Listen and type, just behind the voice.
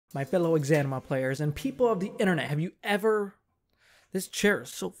My fellow Exanima players and people of the internet, have you ever... This chair is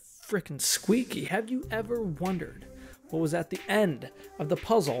so freaking squeaky. Have you ever wondered what was at the end of the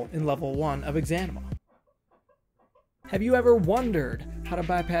puzzle in level 1 of Exanima? Have you ever wondered how to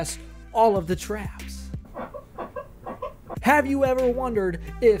bypass all of the traps? Have you ever wondered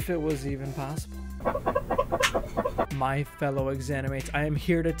if it was even possible? My fellow Exanimates, I am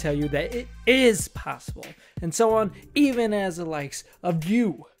here to tell you that it is possible, and so on, even as the likes of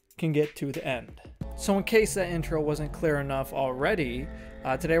you can get to the end. So in case that intro wasn't clear enough already,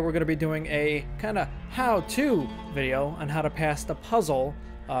 today we're going to be doing a kind of how-to video on how to pass the puzzle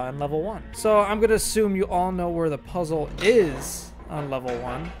in level 1. So I'm going to assume you all know where the puzzle is on level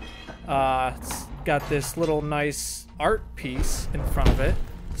 1. It's got this little nice art piece in front of it.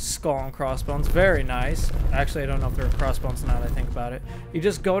 Skull and crossbones, very nice. Actually, I don't know if they're crossbones now that I think about it. You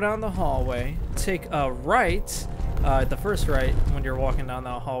just go down the hallway, take a right, the first right when you're walking down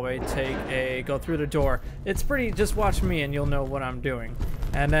the hallway, go through the door. It's pretty, just watch me and you'll know what I'm doing.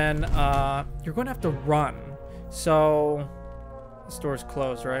 And then you're going to have to run. So, this door's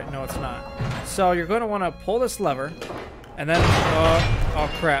closed, right? No, it's not. So you're going to want to pull this lever, and then, oh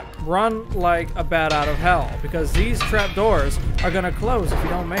crap, run like a bat out of hell, because these trap doors are gonna close if you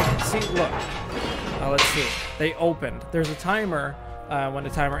don't make it. See, look, let's see, they opened. There's a timer, when the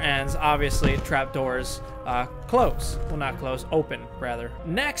timer ends, obviously trap doors close. Well, not close, open, rather.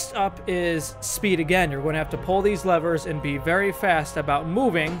 Next up is speed again. You're gonna have to pull these levers and be very fast about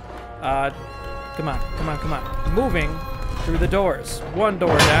moving, come on, moving through the doors. One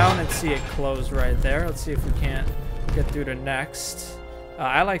door down, and see it close right there. Let's see if we can't get through to next.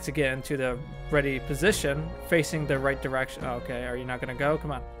 I like to get into the ready position, facing the right direction. Oh, okay, are you not gonna go?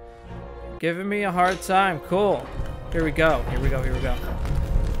 Come on. Giving me a hard time. Cool. Here we go. Here we go. Here we go.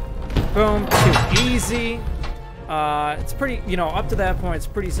 Boom. Too easy. It's pretty, you know, up to that point, it's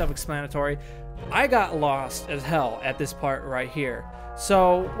pretty self-explanatory. I got lost as hell at this part right here.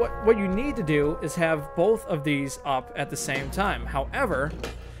 So what you need to do is have both of these up at the same time. However,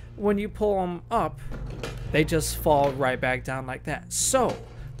 when you pull them up, they just fall right back down like that. So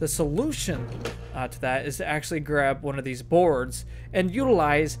the solution to that is to actually grab one of these boards and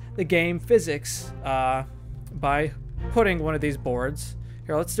utilize the game physics by putting one of these boards.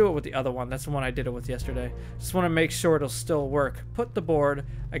 Here, let's do it with the other one. That's the one I did it with yesterday. Just want to make sure it'll still work. Put the board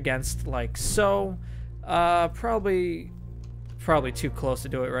against like so. Probably too close to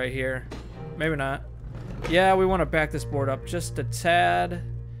do it right here. Maybe not. Yeah, we want to back this board up just a tad.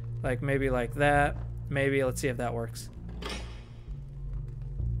 Like maybe like that. Maybe, let's see if that works.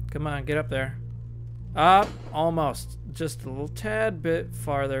 Come on, get up there. Up, almost. Just a little tad bit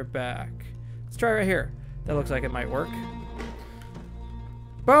farther back. Let's try right here. That looks like it might work.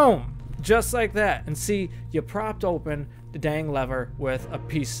 Boom! Just like that. And see, you propped open the dang lever with a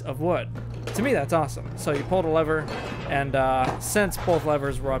piece of wood. To me, that's awesome. So you pull the lever, and since both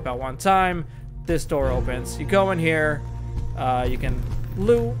levers were up at one time, this door opens. You go in here, you can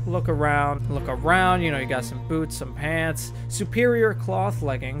look around, you know, you got some boots, some pants, superior cloth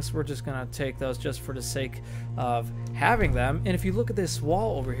leggings. We're just gonna take those just for the sake of having them. And if you look at this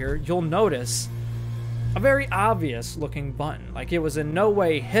wall over here, you'll notice a very obvious looking button, like it was in no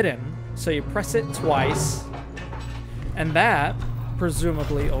way hidden. So you press it twice, and that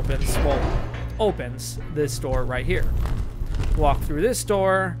presumably opens this door right here. Walk through this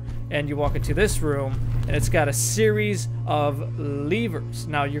door, and you walk into this room, and it's got a series of levers.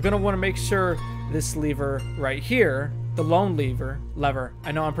 Now, you're going to want to make sure this lever right here, the lone lever,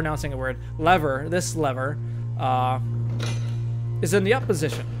 I know I'm pronouncing a word, this lever, is in the up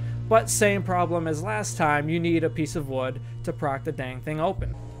position. But same problem as last time, you need a piece of wood to proc the dang thing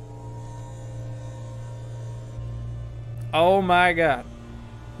open. Oh my god.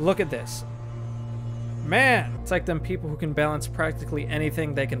 Look at this. Man, it's like them people who can balance practically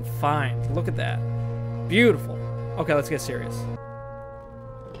anything they can find. Look at that. Beautiful. Okay, let's get serious.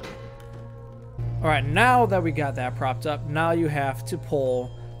 Alright, now that we got that propped up, now you have to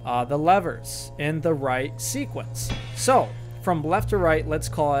pull the levers in the right sequence. So, from left to right, let's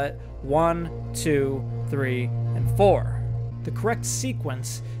call it 1, 2, 3, and 4. The correct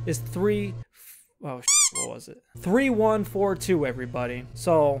sequence is 3, what was it? 3, 1, 4, 2, everybody.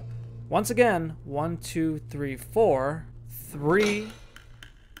 So, once again, 1, 2, 3, 4, 3,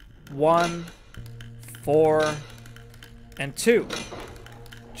 1, 4, and 2.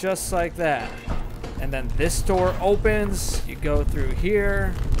 Just like that. And then this door opens, you go through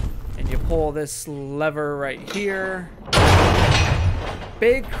here, and you pull this lever right here.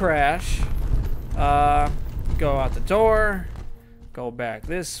 Big crash. Go out the door, go back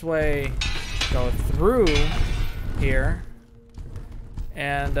this way, go through here,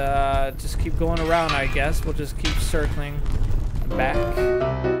 and just keep going around, I guess. We'll just keep circling back.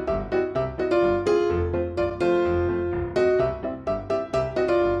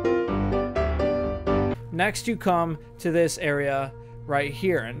 Next, you come to this area right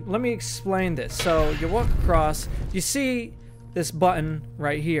here, and let me explain this. So you walk across, you see this button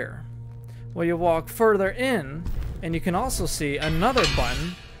right here. Well, you walk further in, and you can also see another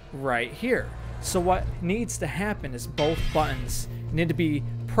button right here. So what needs to happen is both buttons need to be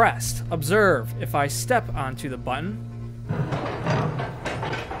pressed. Observe, if I step onto the button,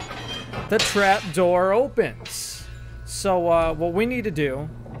 the trap door opens. So what we need to do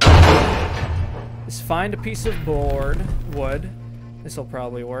is find a piece of wood. This will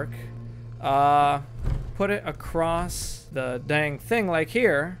probably work. Put it across the dang thing like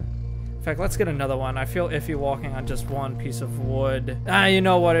here. In fact, let's get another one. I feel iffy walking on just one piece of wood. You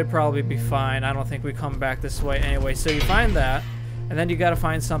know what? It'd probably be fine. I don't think we come back this way anyway. So you find that, and then you gotta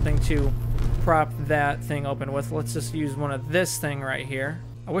find something to prop that thing open with. Let's just use one of this thing right here.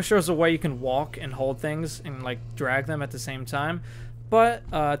 I wish there was a way you can walk and hold things and like drag them at the same time, but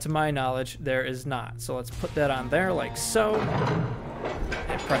to my knowledge, there is not. So let's put that on there like so.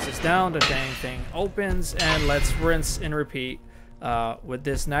 It presses down, the dang thing opens, and let's rinse and repeat with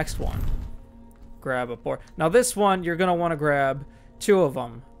this next one. Grab a board. Now this one, you're gonna want to grab two of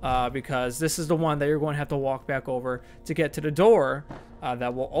them because this is the one that you're going to have to walk back over to get to the door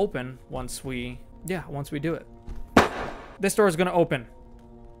that will open once we do it. This door is gonna open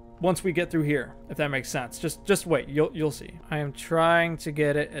once we get through here, if that makes sense. Just wait, you'll see. I am trying to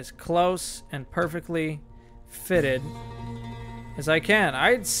get it as close and perfectly fitted as I can.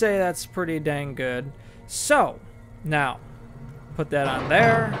 I'd say that's pretty dang good. So now put that on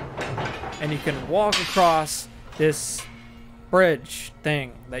there, and you can walk across this bridge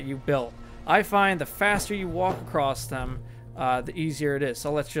thing that you built. I find the faster you walk across them, the easier it is.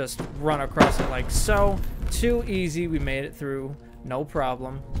 So let's just run across it like so. Too easy. We made it through, no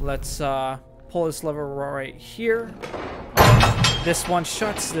problem. Let's pull this lever right here. This one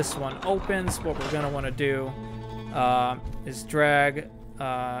shuts, this one opens. What we're gonna want to do is drag.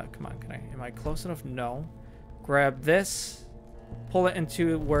 Come on, am I close enough? No. Grab this. Pull it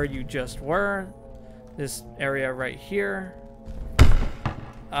into where you just were. This area right here.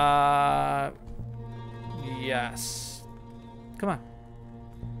 Yes. Come on.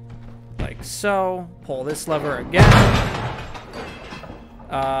 Like so. Pull this lever again.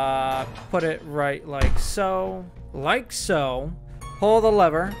 Put it right like so. Like so. Pull the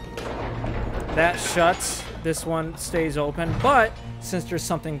lever. That shuts. This one stays open, but since there's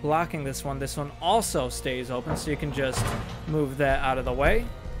something blocking this one also stays open, so you can just move that out of the way.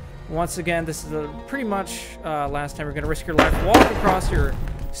 Once again, this is pretty much last time you're going to risk your life. Walk across your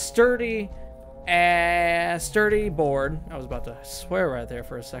sturdy board. I was about to swear right there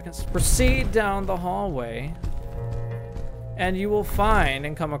for a second. Proceed down the hallway, and you will find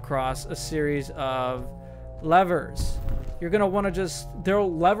and come across a series of levers. You're going to want to there are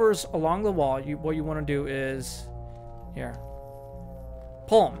levers along the wall. What you want to do is, here,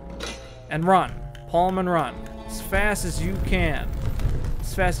 pull them and run. Pull them and run as fast as you can.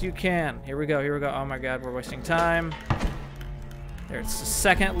 As fast as you can. Here we go, here we go. Oh my god, we're wasting time. There's the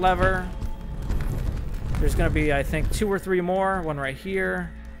second lever. There's going to be, I think, 2 or 3 more. One right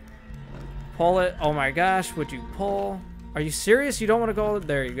here. Pull it. Oh my gosh, would you pull? Are you serious? You don't want to go?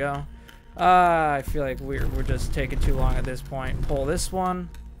 There you go. I feel like we're just taking too long at this point. Pull this one.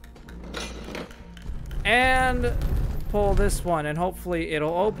 And pull this one, and hopefully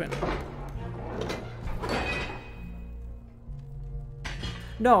it'll open.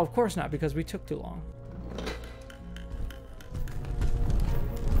 No, of course not, because we took too long.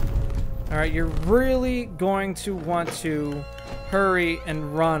 Alright, you're really going to want to hurry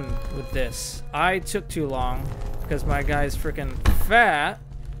and run with this. I took too long because my guy's freaking fat.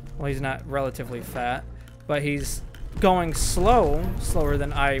 Well, he's not relatively fat, but he's going slower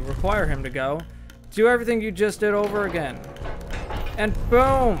than I require him to go. Do everything you just did over again. And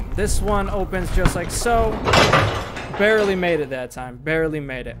boom! This one opens just like so. Barely made it that time. Barely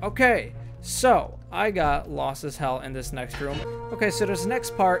made it. Okay, so I got lost as hell in this next room. Okay, so this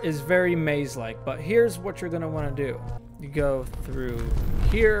next part is very maze-like, but here's what you're going to want to do. You go through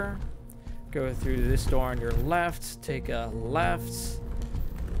here, go through this door on your left, take a left,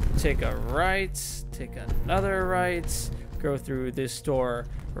 take a right, take another right, go through this door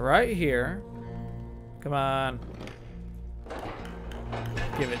right here. Come on.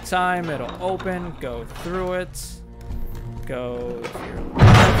 Give it time, it'll open, go through it, go to your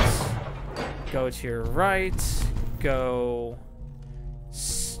left, go to your right, go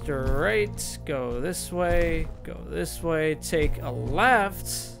straight, go this way, take a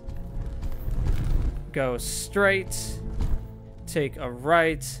left, go straight, take a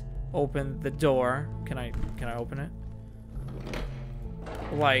right, open the door. Can I open it?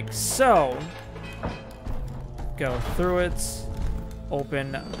 Like so. Go through it,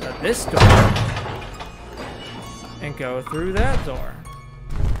 open this door, and go through that door.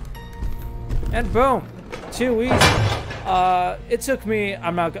 And boom, too easy. It took me,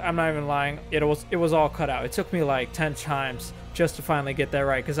 I'm not even lying, it was all cut out. It took me like 10 times just to finally get that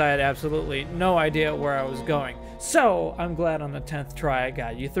right, because I had absolutely no idea where I was going. So I'm glad on the 10th try I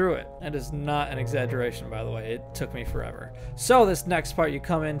got you through it. That is not an exaggeration, by the way. It took me forever. So this next part, you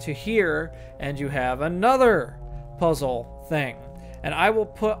come into here and you have another puzzle thing, and I will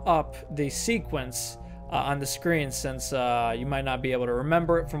put up the sequence on the screen, since you might not be able to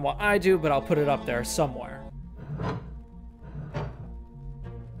remember it from what I do, but I'll put it up there somewhere.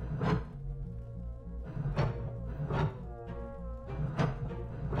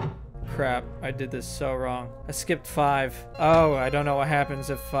 Crap, I did this so wrong. I skipped 5. Oh, I don't know what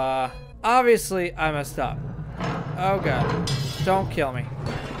happens if, obviously I messed up. Oh god, don't kill me.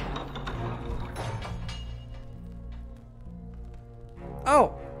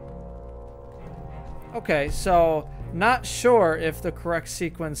 Oh! Okay, so not sure if the correct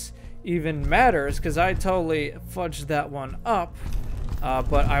sequence even matters, because I totally fudged that one up,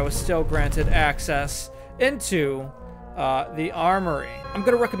 but I was still granted access into the armory. I'm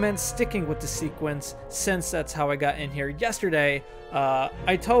gonna recommend sticking with the sequence, since that's how I got in here yesterday.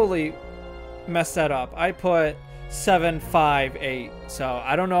 I totally messed that up. I put 7, 5, 8, so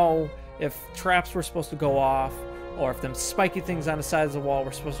I don't know if traps were supposed to go off, or if them spiky things on the sides of the wall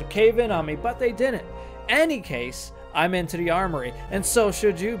were supposed to cave in on me, but they didn't. Any case, I'm into the armory, and so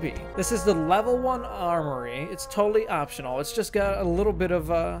should you be. This is the level 1 armory. It's totally optional. It's just got a little bit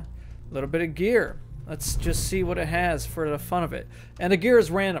of gear. Let's just see what it has for the fun of it. And the gear is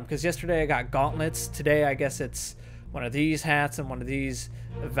random, because yesterday I got gauntlets. Today I guess it's one of these hats and one of these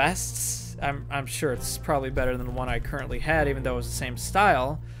vests. I'm sure it's probably better than the one I currently had, even though it's the same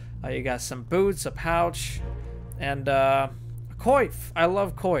style. You got some boots, a pouch, and a coif. I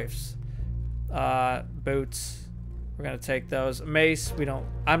love coifs. Boots. We're gonna take those. Mace.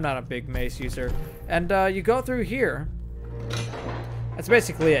 I'm not a big mace user. And you go through here. That's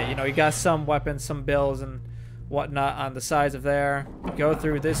basically it. You know, you got some weapons, some bills, and whatnot on the sides of there. You go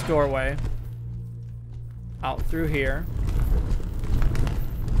through this doorway. Out through here.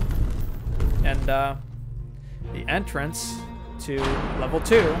 And the entrance to level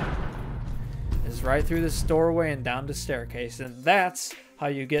 2 is right through this doorway and down the staircase. And that's how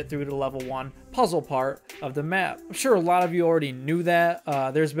you get through the level 1 puzzle part of the map. I'm sure a lot of you already knew that.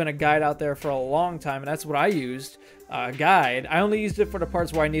 There's been a guide out there for a long time, and that's what I used. Guide. I only used it for the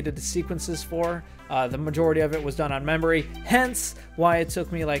parts where I needed the sequences for. The majority of it was done on memory, hence why it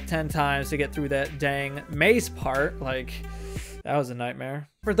took me like 10 times to get through that dang maze part. Like, that was a nightmare.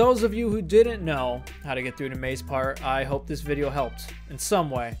 For those of you who didn't know how to get through the maze part, I hope this video helped in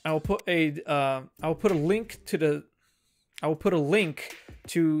some way. I will put a link to the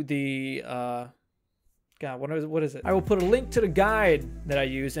God, what is it? I will put a link to the guide that I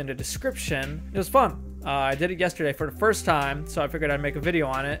used in the description. It was fun. I did it yesterday for the first time, so I figured I'd make a video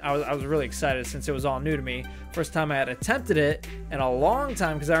on it. I was really excited since it was all new to me. First time I had attempted it in a long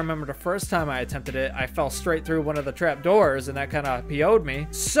time, because I remember the first time I attempted it, I fell straight through one of the trap doors, and that kind of PO'd me.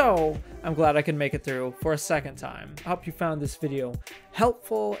 So I'm glad I can make it through for a second time. I hope you found this video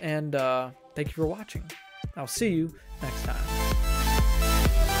helpful, and thank you for watching. I'll see you next time.